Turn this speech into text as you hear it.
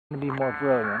To be more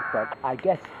brilliant, but I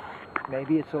guess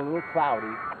maybe it's a little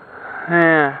cloudy.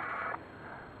 Yeah.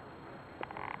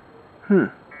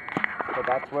 But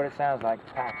that's what it sounds like,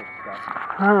 packet stuff.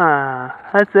 Ah,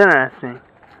 that's interesting.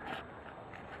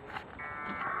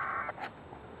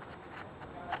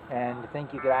 And to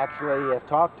think you could actually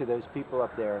talk to those people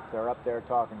up there if they're up there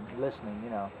talking, listening, you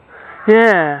know.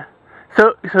 Yeah.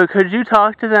 So could you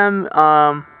talk to them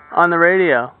on the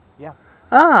radio? Yeah.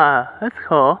 Ah, that's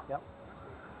cool. Yep.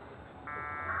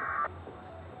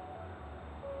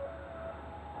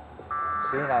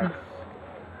 See, now it's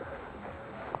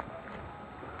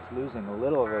losing a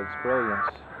little of its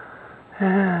brilliance.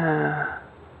 Yeah.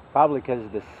 Probably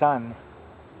because the sun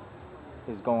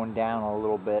is going down a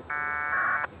little bit.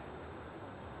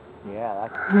 Yeah,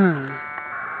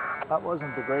 that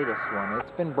wasn't the greatest one.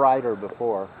 It's been brighter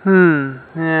before.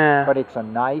 Yeah. But it's a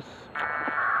nice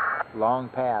long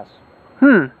pass.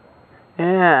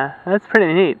 Yeah, that's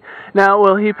pretty neat. Now,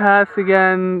 will he pass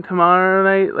again tomorrow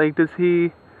night? Like, does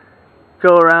he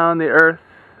go around the Earth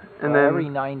and then every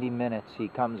 90 minutes he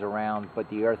comes around, but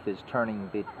the Earth is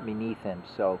turning beneath him.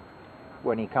 So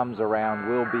when he comes around,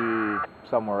 we'll be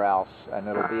somewhere else, and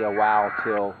it'll be a while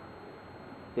till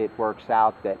it works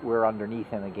out that we're underneath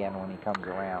him again when he comes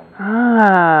around.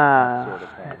 Ah, That sort of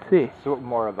thing. I see. It's sort of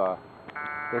more of a,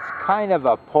 it's kind of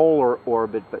a polar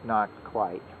orbit, but not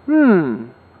quite.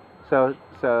 So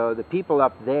the people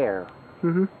up there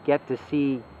get to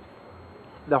see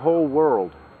the whole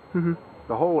world,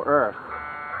 the whole Earth,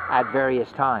 at various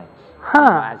times, you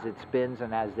know, as it spins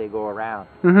and as they go around.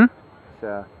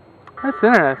 So that's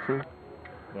interesting.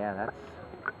 yeah, that's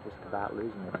just about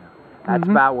losing it now. That's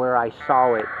about where I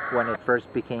saw it when it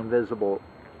first became visible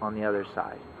on the other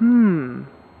side.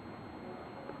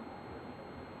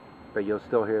 But you'll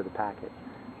still hear the packet.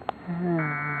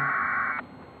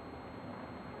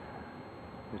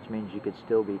 Which means you could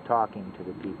still be talking to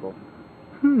the people.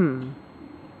 And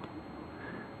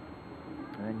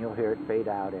then you'll hear it fade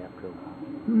out after a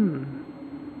while.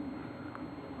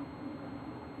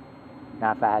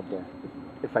 Now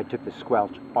if I took the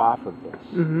squelch off of this,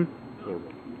 it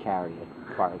would carry it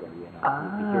farther, you know.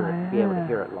 You'd be able to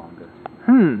hear it longer.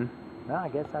 Well, I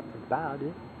guess that's about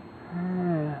it.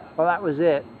 Well, that was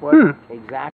it. Wasn't exactly